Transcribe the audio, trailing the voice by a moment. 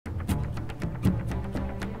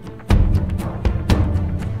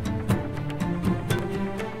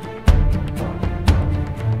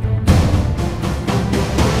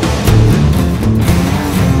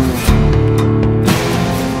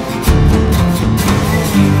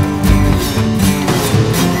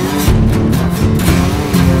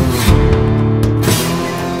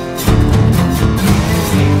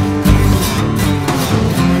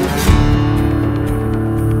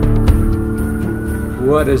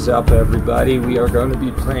What is up, everybody? We are going to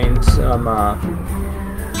be playing some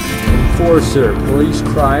Enforcer Police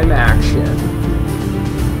Crime Action.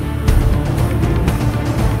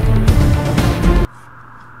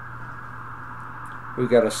 We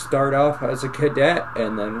got to start off as a cadet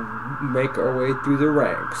and then make our way through the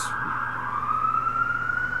ranks.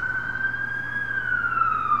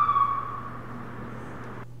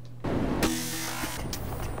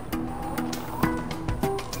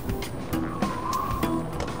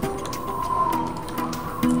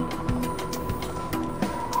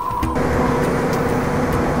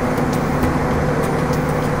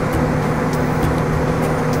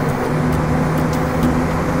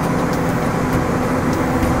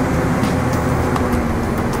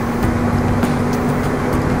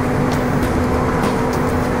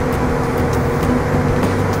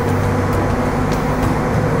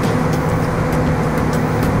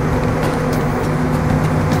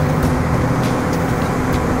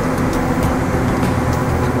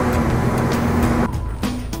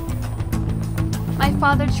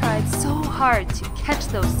 Father tried so hard to catch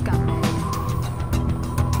those scumbags.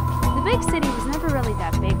 The big city was never really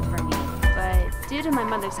that big for me, but due to my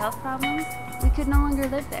mother's health problems, we could no longer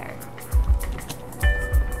live there.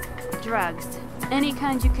 Drugs, any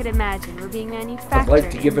kind you could imagine, were being manufactured. I'd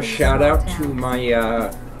like to give a shout out to my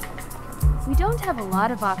we don't have a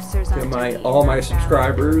lot of officers on duty all my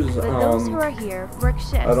subscribers. But those who are here work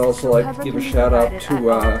shifts. I'd also like to give a shout out to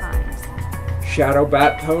Shadow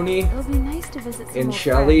Bat Pony nice to visit and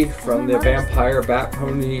Shelly from the Vampire Bat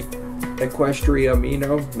Pony Equestria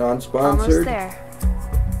Amino, non-sponsored. Almost there.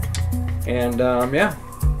 And yeah,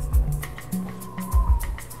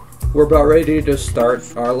 we're about ready to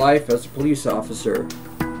start our life as a police officer.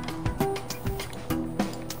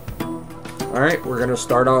 Alright, we're gonna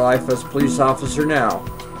start our life as a police officer now.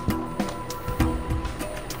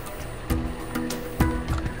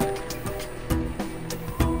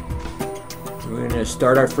 We're gonna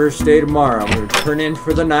start our first day tomorrow. We're gonna turn in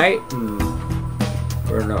for the night, and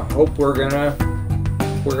we're gonna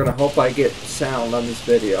hope I get sound on this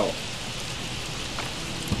video.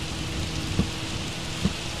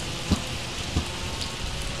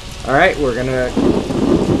 All right, we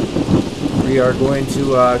are going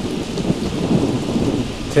to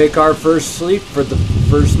take our first sleep for the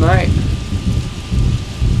first night.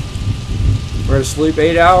 We're gonna sleep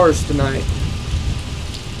 8 hours tonight.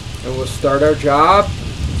 And we'll start our job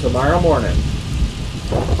tomorrow morning.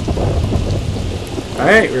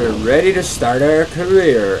 Alright, we're ready to start our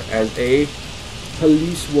career as a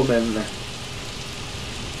policewoman.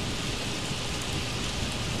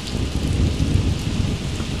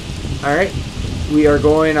 Alright, we are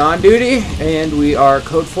going on duty, and we are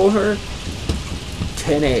code for her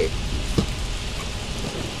 10-8.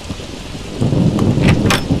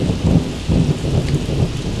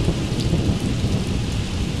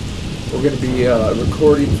 We're going to be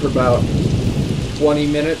recording for about 20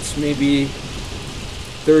 minutes, maybe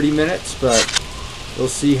 30 minutes, but we'll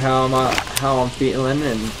see how I'm feeling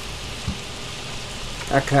and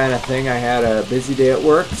that kind of thing. I had a busy day at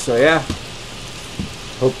work, so yeah.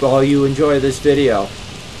 Hope all you enjoy this video.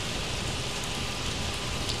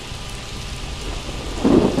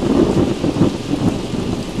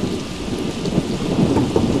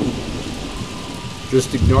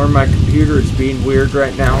 Just ignore my computer, it's being weird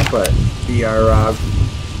right now, but we are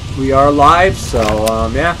live, so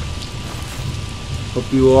yeah.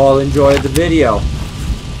 Hope you all enjoy the video.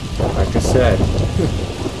 Like I said,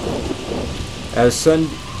 as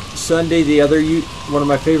Sunday, one of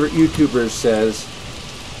my favorite YouTubers says,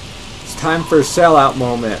 it's time for a sellout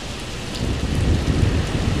moment.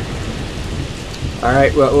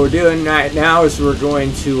 Alright, what we're doing right now is we're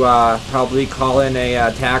going to probably call in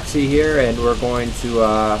a taxi here, and we're going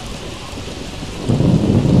to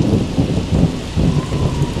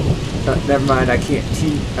never mind, I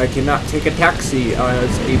cannot take a taxi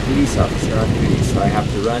as a police officer on duty, so I have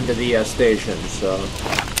to run to the station. So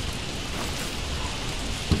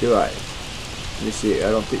do I? Let me see.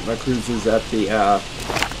 I don't think my cruiser's at the I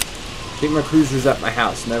think my cruiser's at my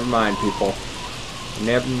house. Never mind, people.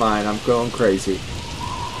 Never mind, I'm going crazy.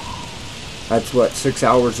 That's what 6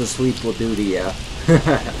 hours of sleep will do to you.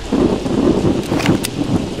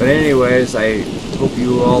 But anyways, I hope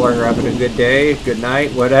you all are having a good day, good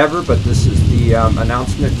night, whatever, but this is the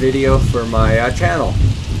announcement video for my channel.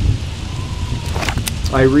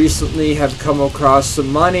 I recently have come across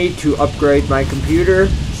some money to upgrade my computer,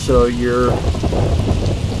 so your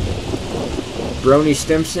Brony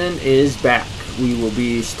Stimson is back. We will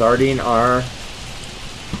be starting our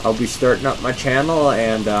I'll be starting up my channel,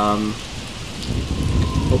 and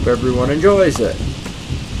hope everyone enjoys it.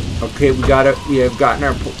 Okay, we've gotten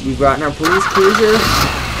our police cruiser.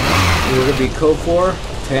 We're gonna be code 4,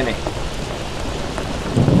 10-8.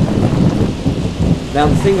 Now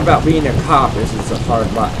the thing about being a cop is it's a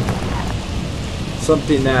hard life.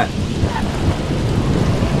 Something that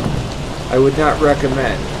I would not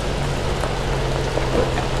recommend.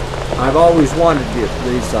 But I've always wanted to be a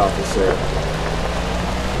police officer.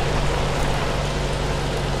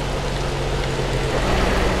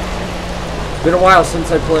 It's been a while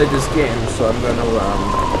since I played this game, so I'm gonna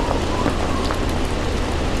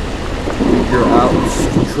figure out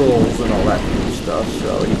controls and all that kind of stuff.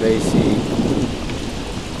 So evasive.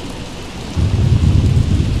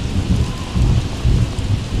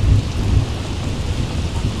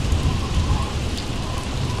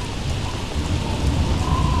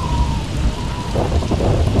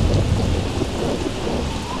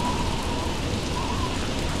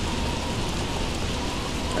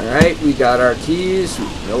 Alright, we got our keys, we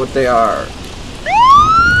know what they are.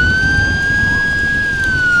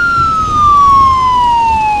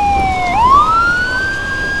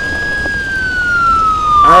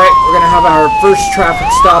 Alright, we're gonna have our first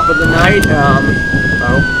traffic stop of the night.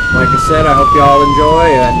 Like I said, I hope you all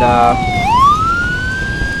enjoy, and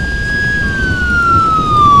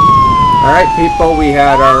alright people, we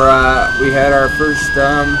had our first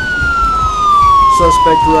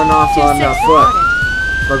suspect run off on foot.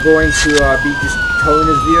 We're going to be just towing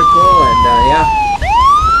his vehicle, and yeah,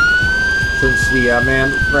 since the man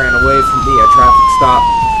ran away from the traffic stop.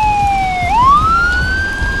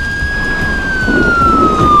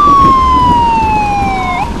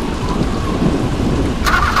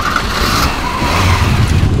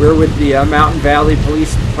 We're with the Mountain Valley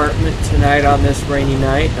Police Department tonight on this rainy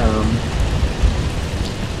night.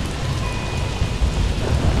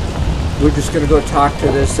 We're just gonna go talk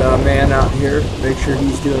to this man out here, make sure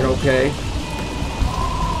he's doing okay.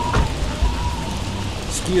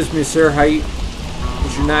 Excuse me, sir. Is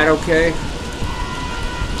your night okay?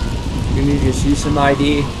 You need to see some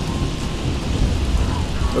ID.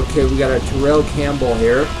 Okay, we got a Terrell Campbell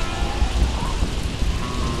here.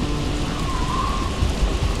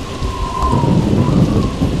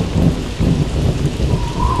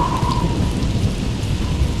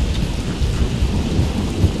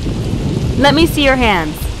 Let me see your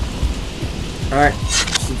hands. Alright,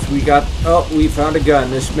 since we found a gun.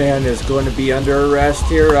 This man is going to be under arrest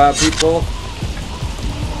here, people.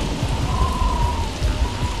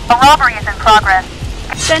 A robbery is in progress.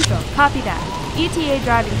 Central, copy that. ETA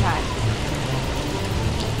driving time.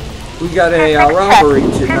 We got a robbery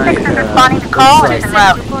tonight. Responding to call and en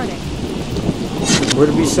route. Reporting. We're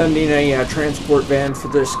going to be sending a transport van for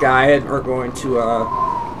this guy, and we're going to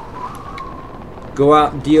go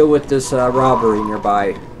out and deal with this robbery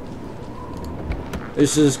nearby.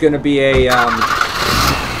 This is going to be a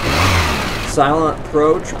silent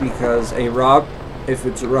approach because if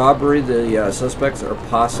it's a robbery, the suspects are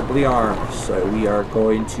possibly armed. So we are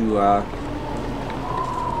going to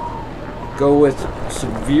go with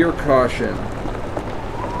severe caution.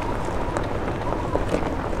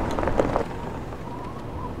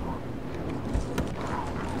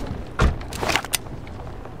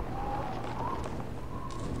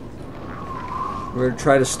 We're going to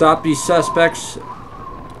try to stop these suspects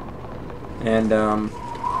and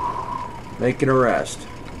make an arrest.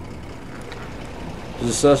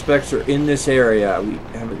 The suspects are in this area. We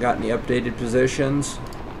haven't got any updated positions.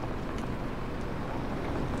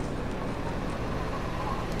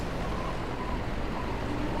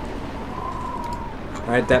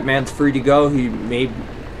 Alright, that man's free to go. He may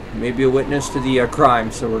be a witness to the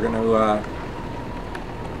crime, so we're going to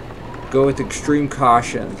go with extreme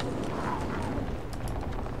caution.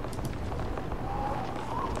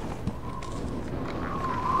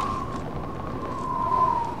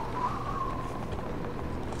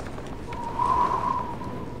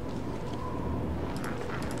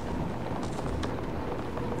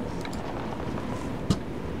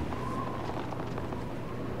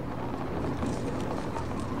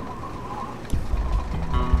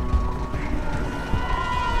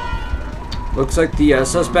 Looks like the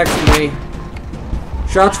suspects may...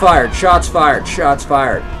 Shots fired, shots fired, shots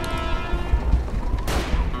fired.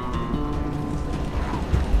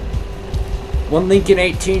 One Lincoln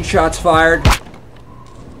 18, shots fired.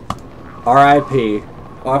 RIP.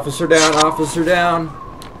 Officer down, officer down.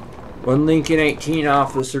 One Lincoln 18,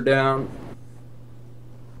 officer down.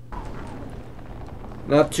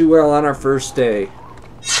 Not too well on our first day.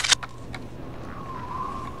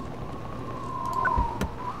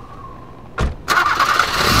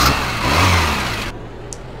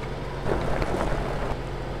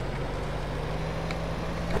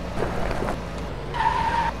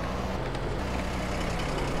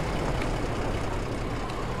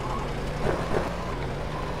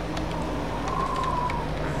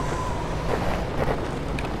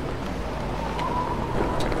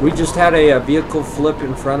 We just had a vehicle flip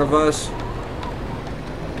in front of us.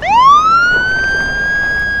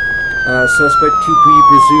 Suspect 2P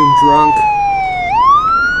presumed drunk.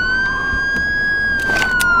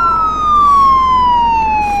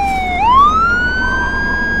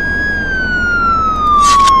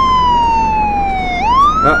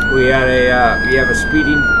 We had a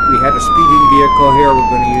speeding vehicle here. We're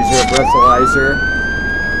going to use our breathalyzer.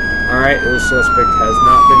 All right, the suspect has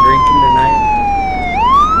not been drinking tonight.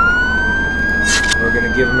 We're going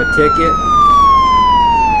to give him a ticket.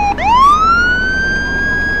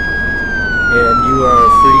 And you are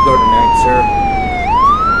free to go tonight, sir.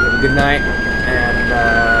 You have a good night, and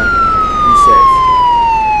be safe.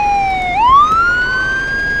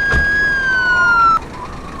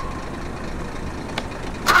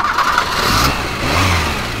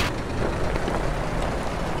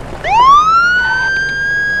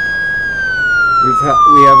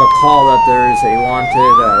 We have a call that there is a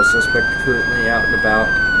wanted suspect currently out and about.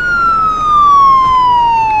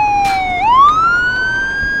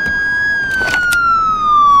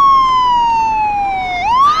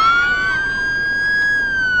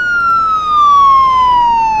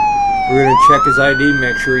 We're going to check his ID,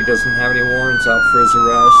 make sure he doesn't have any warrants out for his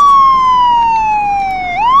arrest.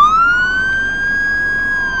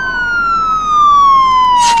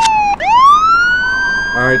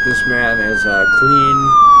 Alright, this man is clean.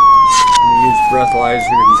 I'm going to use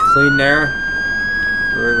breathalyzer. He's clean there.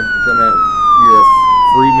 You're a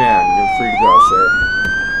free man. You're free to go, sir.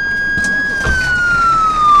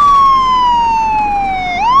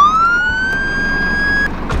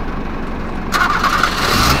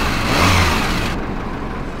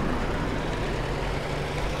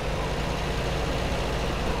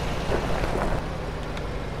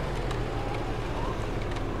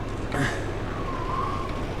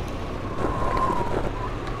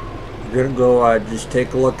 We're gonna go just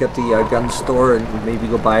take a look at the gun store and maybe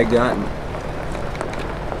go buy a gun.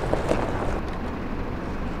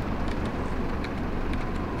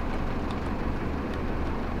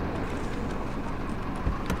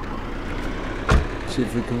 See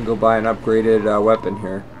if we can go buy an upgraded weapon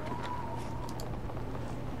here.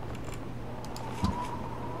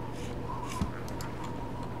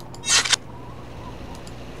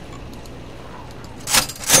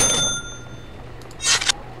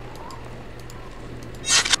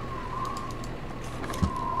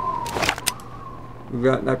 We've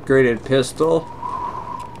got an upgraded pistol.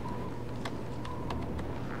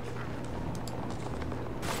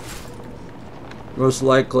 Most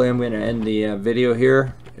likely I'm going to end the video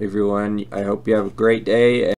here. Everyone, I hope you have a great day.